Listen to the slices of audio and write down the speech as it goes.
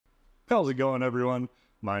How's it going, everyone?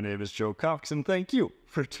 My name is Joe Cox, and thank you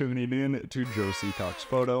for tuning in to Joe C. Cox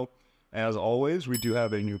Photo. As always, we do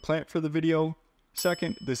have a new plant for the video.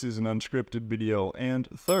 Second, this is an unscripted video. And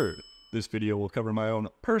third, this video will cover my own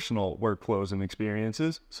personal workflows and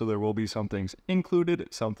experiences, so there will be some things included,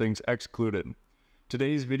 some things excluded.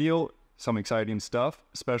 Today's video, some exciting stuff,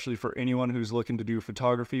 especially for anyone who's looking to do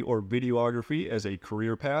photography or videography as a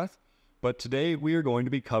career path. But today we are going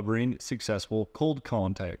to be covering successful cold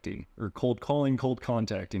contacting, or cold calling, cold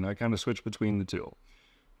contacting. I kind of switch between the two.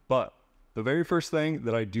 But the very first thing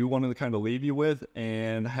that I do want to kind of leave you with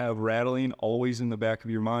and have rattling always in the back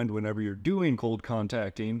of your mind whenever you're doing cold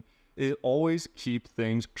contacting is always keep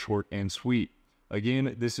things short and sweet.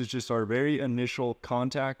 Again, this is just our very initial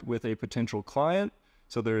contact with a potential client,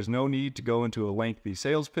 so there is no need to go into a lengthy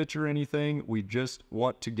sales pitch or anything. We just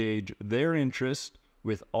want to gauge their interest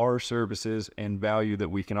with our services and value that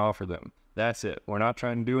we can offer them. That's it. We're not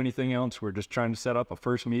trying to do anything else. We're just trying to set up a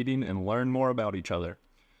first meeting and learn more about each other.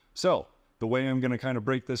 So the way I'm going to kind of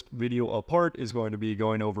break this video apart is going to be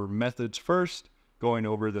going over methods first, going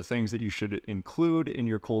over the things that you should include in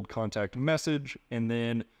your cold contact message, and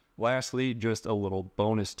then lastly, just a little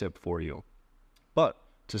bonus tip for you. But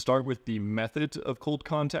to start with the methods of cold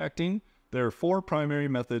contacting, there are 4 primary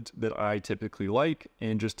methods that I typically like,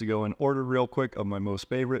 and just to go in order real quick of my most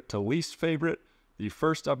favorite to least favorite, the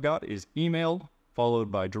first I've got is email, followed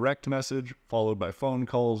by direct message, followed by phone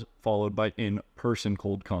calls, followed by in-person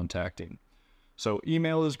cold contacting. So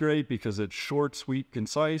email is great because it's short, sweet,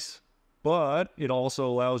 concise, but it also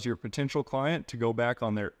allows your potential client to go back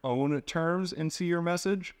on their own terms and see your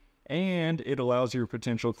message, and it allows your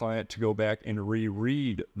potential client to go back and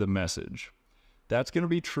reread the message. That's going to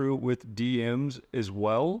be true with DMs as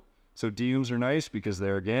well. So DMs are nice because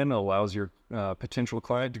there again allows your potential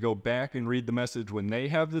client to go back and read the message when they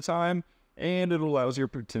have the time, and it allows your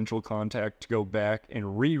potential contact to go back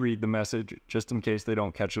and reread the message just in case they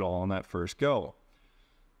don't catch it all on that first go.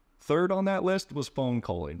 Third on that list was phone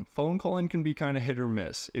calling. Phone calling can be kind of hit or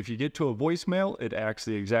miss. If you get to a voicemail, it acts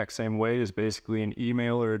the exact same way as basically an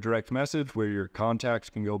email or a direct message where your contacts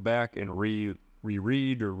can go back and reread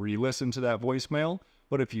or re-listen to that voicemail.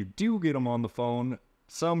 But if you do get them on the phone,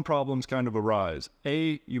 some problems kind of arise.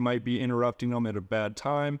 A, you might be interrupting them at a bad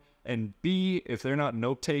time, and B, if they're not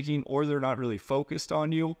note-taking or they're not really focused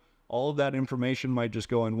on you, all of that information might just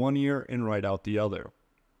go in one ear and right out the other.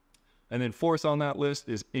 And then fourth on that list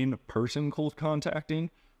is in-person cold contacting.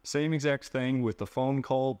 Same exact thing with the phone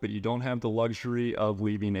call, but you don't have the luxury of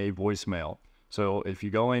leaving a voicemail. So if you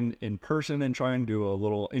go in person and try and do a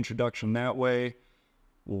little introduction that way,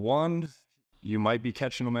 1, you might be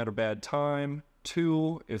catching them at a bad time.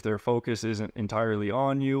 2, if their focus isn't entirely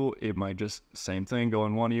on you, it might just, same thing, go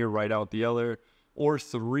in one ear, right out the other. Or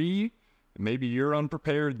 3, maybe you're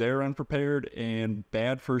unprepared, they're unprepared, and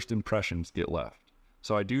bad first impressions get left.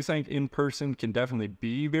 So I do think in person can definitely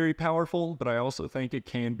be very powerful, but I also think it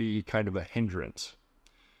can be kind of a hindrance.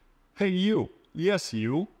 Hey you, yes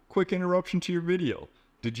you. Quick interruption to your video.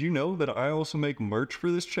 Did you know that I also make merch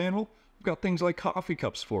for this channel? I've got things like coffee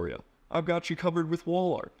cups for you. I've got you covered with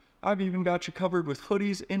wall art. I've even got you covered with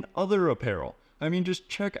hoodies and other apparel. I mean, just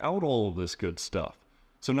check out all of this good stuff.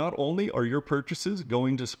 So not only are your purchases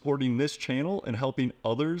going to supporting this channel and helping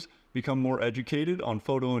others become more educated on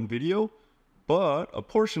photo and video, but a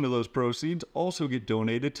portion of those proceeds also get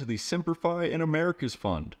donated to the Simplify in America's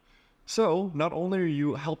Fund. So not only are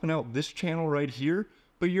you helping out this channel right here,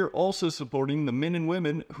 but you're also supporting the men and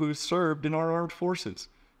women who served in our armed forces.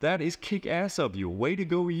 That is kick-ass of you. Way to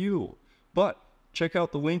go, you. But check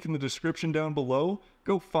out the link in the description down below.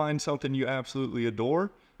 Go find something you absolutely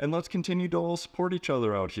adore, and let's continue to all support each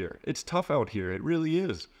other out here. It's tough out here. It really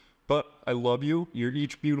is. But I love you. You're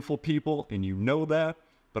each beautiful people, and you know that.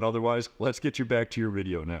 But otherwise, let's get you back to your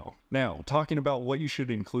video now. Now, talking about what you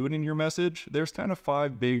should include in your message, there's kind of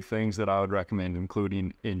 5 big things that I would recommend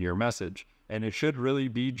including in your message. And it should really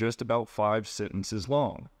be just about 5 sentences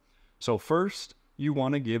long. So first, you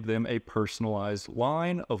want to give them a personalized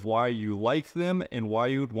line of why you like them and why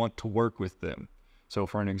you'd want to work with them. So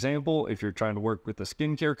for an example, if you're trying to work with a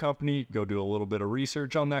skincare company, go do a little bit of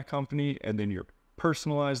research on that company, and then your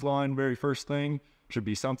personalized line, very first thing, should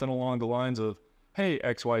be something along the lines of, hey,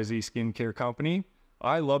 XYZ skincare company,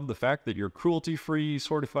 I love the fact that you're cruelty-free,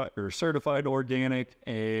 certified organic,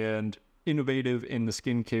 and innovative in the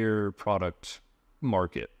skincare product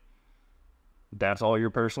market. That's all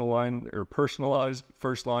your personal line or personalized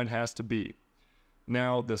first line has to be.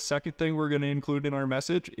 Now, the second thing we're going to include in our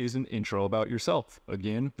message is an intro about yourself.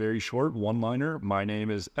 Again, very short, one-liner. My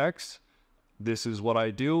name is X. This is what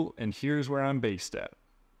I do, and here's where I'm based at.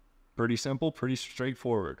 Pretty simple, pretty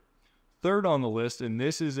straightforward. Third on the list, and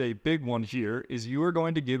this is a big one here, is you are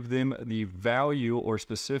going to give them the value or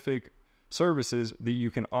specific services that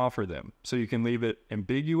you can offer them. So you can leave it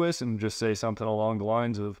ambiguous and just say something along the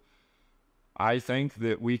lines of, I think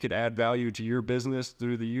that we could add value to your business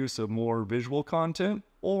through the use of more visual content,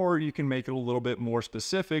 or you can make it a little bit more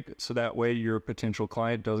specific so that way your potential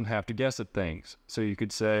client doesn't have to guess at things. So you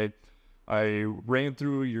could say, I ran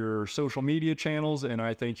through your social media channels and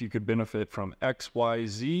I think you could benefit from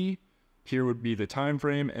XYZ. Here would be the time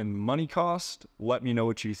frame and money cost. Let me know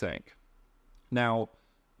what you think. Now,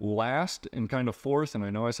 last and kind of fourth, and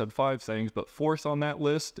I know I said 5 things, but fourth on that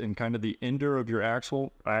list and kind of the ender of your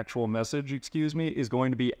actual message, is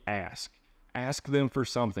going to be ask. Ask them for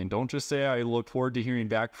something. Don't just say, I look forward to hearing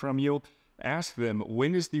back from you. Ask them,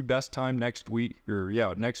 when is the best time next week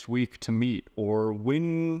to meet?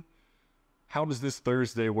 Or how does this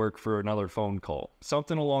Thursday work for another phone call?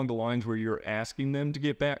 Something along the lines where you're asking them to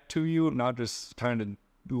get back to you, not just kind of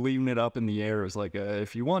leaving it up in the air as like,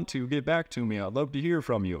 if you want to get back to me, I'd love to hear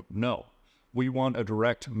from you. No, we want a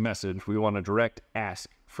direct message. We want a direct ask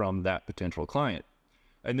from that potential client.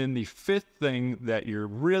 And then the 5th thing that you're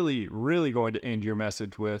really, really going to end your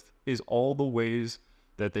message with is all the ways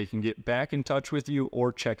that they can get back in touch with you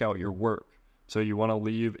or check out your work. So you want to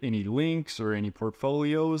leave any links or any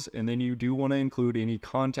portfolios, and then you do want to include any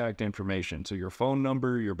contact information. So your phone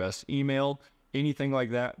number, your best email, anything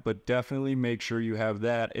like that, but definitely make sure you have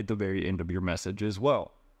that at the very end of your message as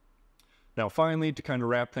well. Now, finally, to kind of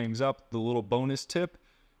wrap things up, the little bonus tip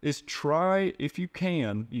is try, if you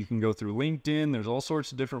can go through LinkedIn, there's all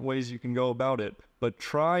sorts of different ways you can go about it, but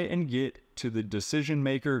try and get to the decision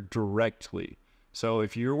maker directly. So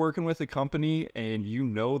if you're working with a company and you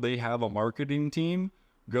know they have a marketing team,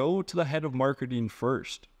 go to the head of marketing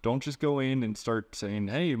first. Don't just go in and start saying,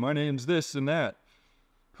 hey, my name's this and that.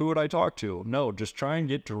 Who would I talk to? No, just try and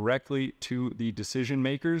get directly to the decision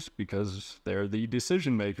makers, because they're the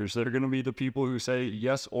decision makers. They're going to be the people who say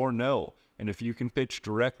yes or no. And if you can pitch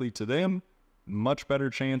directly to them, much better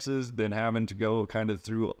chances than having to go kind of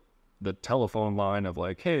through the telephone line of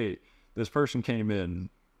like, hey, this person came in,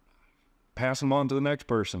 pass them on to the next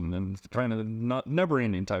person, and kind of never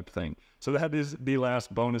ending type of thing. So that is the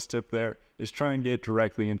last bonus tip there, is try and get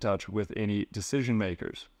directly in touch with any decision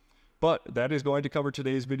makers. But that is going to cover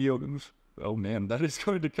today's video. Oh man, that is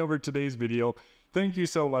going to cover today's video. Thank you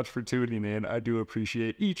so much for tuning in. I do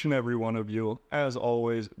appreciate each and every one of you. As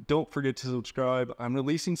always, don't forget to subscribe. I'm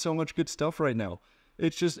releasing so much good stuff right now.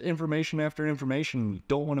 It's just information after information. You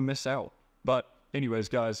don't want to miss out. But anyways,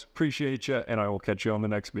 guys, appreciate you, and I will catch you on the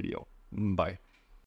next video. Bye.